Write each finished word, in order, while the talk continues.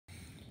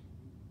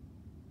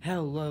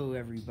Hello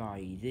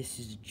everybody, this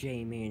is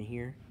JMAN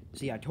here.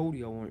 See, I told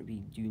you I want to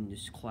be doing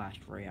this Clash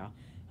Royale.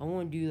 I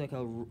want to do like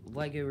a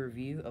LEGO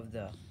review of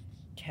the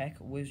Tech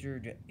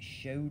Wizard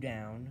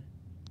Showdown.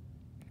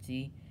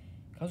 See,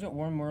 comes with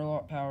 1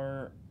 Murloc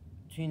power,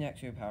 2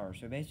 Nexo power.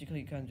 So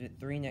basically it comes with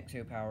 3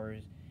 Nexo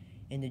powers.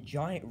 And the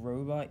giant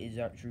robot is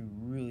actually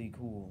really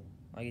cool.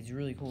 Like, it's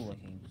really cool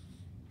looking.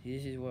 See,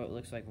 this is what it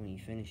looks like when you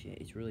finish it.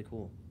 It's really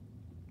cool.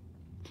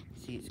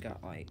 See, it's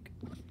got like...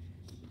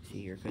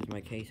 See here, because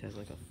my case has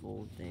like a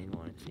fold thing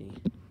on it.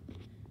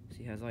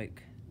 See, it has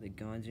like the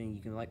guns, and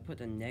you can like put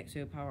the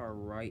Nexo power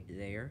right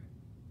there.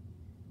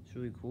 It's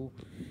really cool.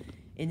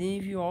 And then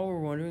if you all were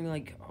wondering,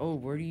 like, oh,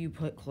 where do you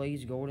put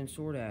Clay's golden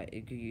sword at?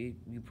 You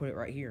put it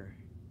right here.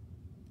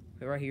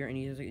 Put it right here, and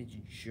he has like a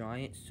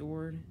giant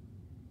sword,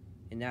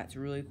 and that's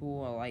really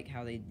cool. I like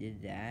how they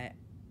did that.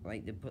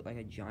 Like, they put like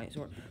a giant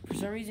sword. For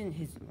some reason,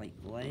 his like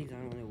legs, I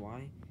don't know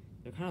why,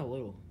 they're kind of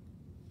little.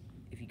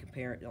 If you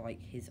compare it to like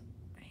his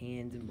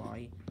hands and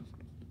body.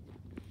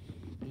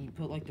 And you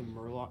put like the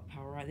Murloc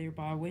power right there,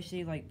 but I wish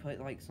they like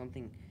put like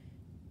something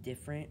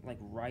different like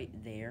right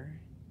there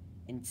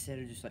instead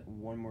of just like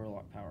 1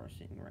 Murloc power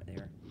sitting right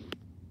there.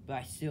 But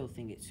I still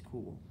think it's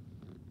cool.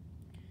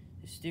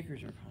 The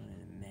stickers are kind of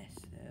a mess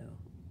though.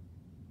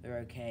 They're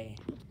okay.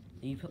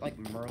 And you put like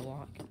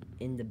Murloc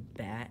in the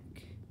back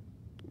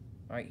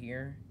right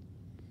here.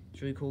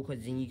 It's really cool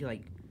because then you can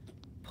like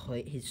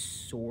put his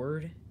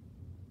sword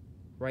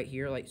right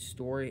here, like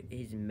store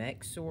his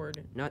mech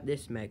sword, not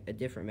this mech, a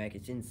different mech,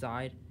 it's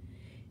inside,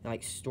 and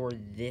like store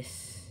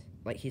this,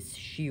 like his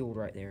shield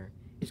right there.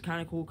 It's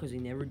kind of cool because they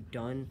never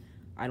done,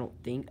 I don't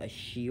think, a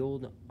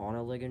shield on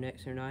a LEGO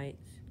Nexo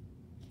Knights.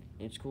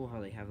 And it's cool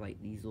how they have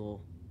like these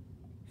little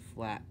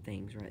flat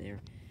things right there.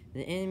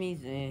 The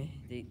enemies,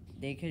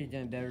 they could have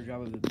done a better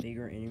job of a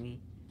bigger enemy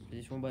for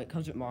this one, but it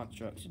comes with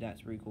monster trucks, so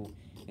that's pretty cool.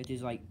 It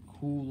is like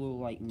cool little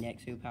like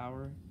Nexo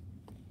power,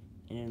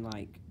 and then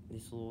like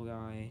this little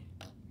guy.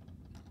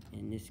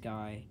 And this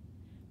guy,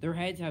 their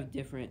heads have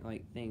different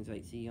like things.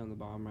 Like, see on the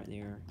bottom right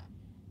there,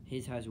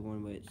 his has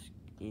one, but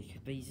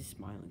but he's just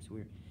smiling. It's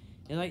weird.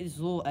 And like this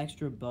little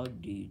extra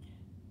bug dude.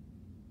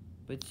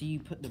 But see, you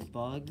put the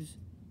bugs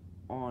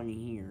on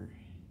here.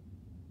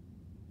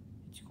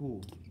 It's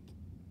cool.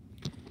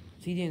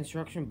 See, the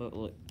instruction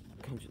booklet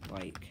comes with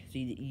like, see,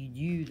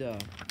 you do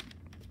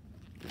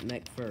the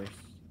mech first.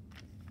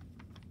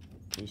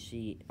 And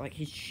see, like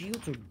his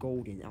shields are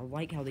golden. I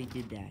like how they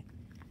did that.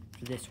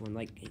 This one,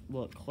 like,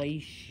 look,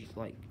 Clay,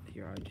 like,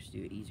 here, I'll just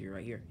do it easier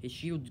right here. His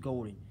shield's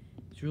golden.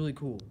 It's really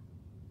cool.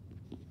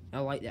 I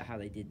like that, how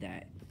they did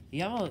that.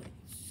 You have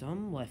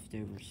some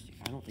leftover stickers.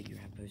 I don't think you're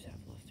supposed to have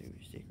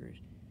leftover stickers.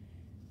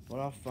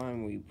 But I'll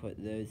find where you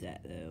put those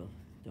at, though.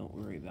 Don't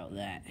worry about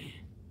that.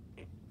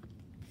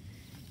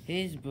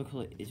 His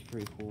booklet is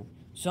pretty cool.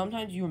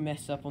 Sometimes you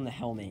mess up on the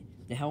helmet.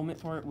 The helmet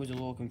part was a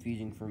little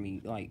confusing for me.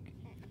 Like,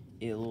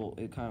 it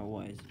kind of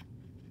was.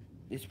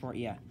 This part,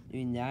 yeah,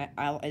 doing that,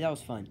 that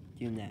was fun,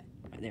 doing that,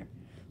 right there.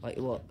 Like,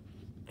 look,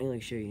 let me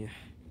show you.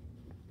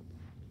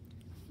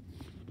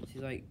 See,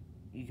 like,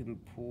 you can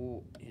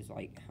pull his,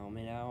 like,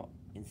 helmet out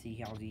and see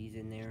how these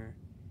in there.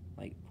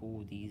 Like,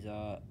 pull these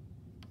up.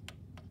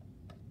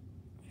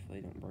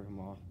 Hopefully don't break them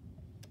off.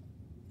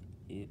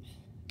 Oops,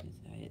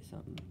 I hit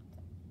something.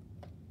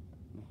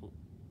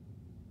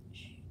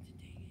 Shoot,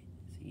 dang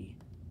it. See,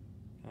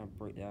 kind of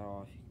break that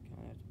off. You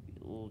kind of have to be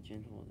a little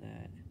gentle with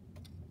that.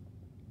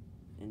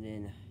 And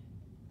then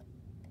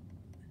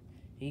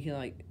you can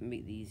like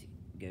make these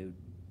go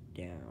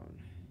down.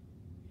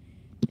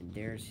 And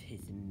there's his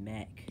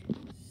mech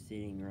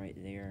sitting right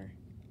there.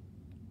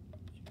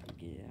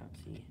 Get it out,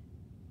 see?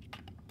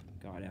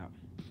 Got it out.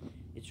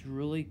 It's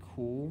really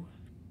cool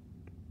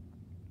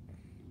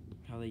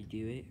how they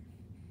do it.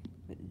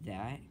 Like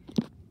that.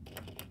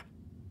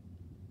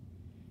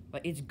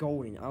 Like, it's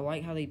golden. I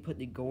like how they put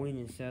the golden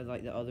instead of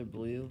like the other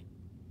blue.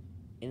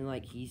 And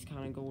like he's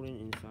kind of golden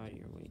inside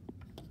here. Wait.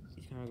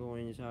 Kind of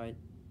going inside.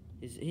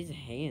 His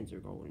hands are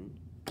golden.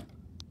 I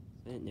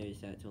didn't notice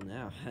that till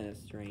now. That's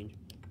strange.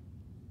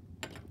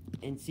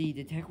 And see,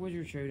 the Tech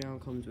Wizard Showdown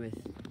comes with,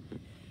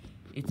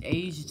 it's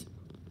aged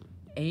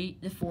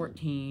 8 to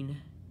 14.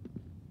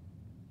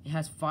 It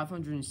has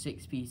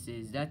 506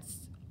 pieces.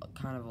 That's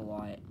kind of a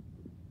lot.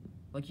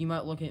 Like, you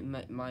might look at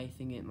my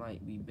thing, it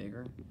might be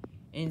bigger.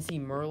 And see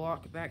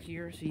Murloc back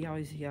here. See how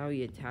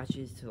he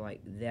attaches to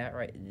like that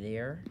right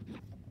there.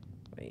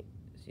 Wait.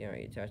 See how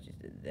he attaches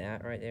to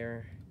that right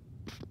there?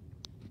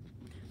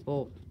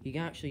 Well, you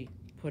can actually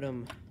put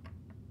them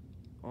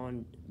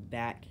on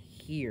back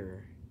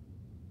here.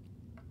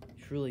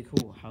 It's really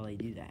cool how they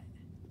do that.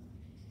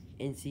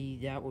 And see,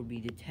 that would be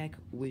the Tech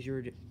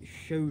Wizard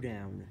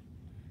Showdown.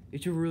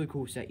 It's a really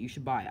cool set. You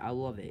should buy it. I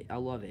love it. I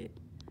love it.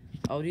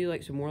 I'll do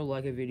like some more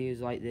LEGO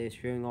videos like this,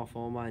 showing off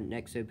all my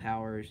Nexo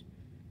powers.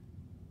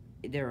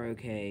 They're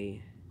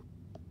okay.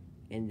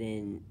 And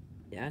then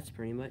that's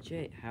pretty much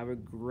it. Have a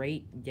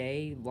great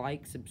day.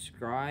 Like,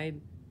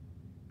 subscribe,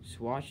 just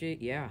watch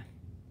it. Yeah.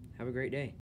 Have a great day.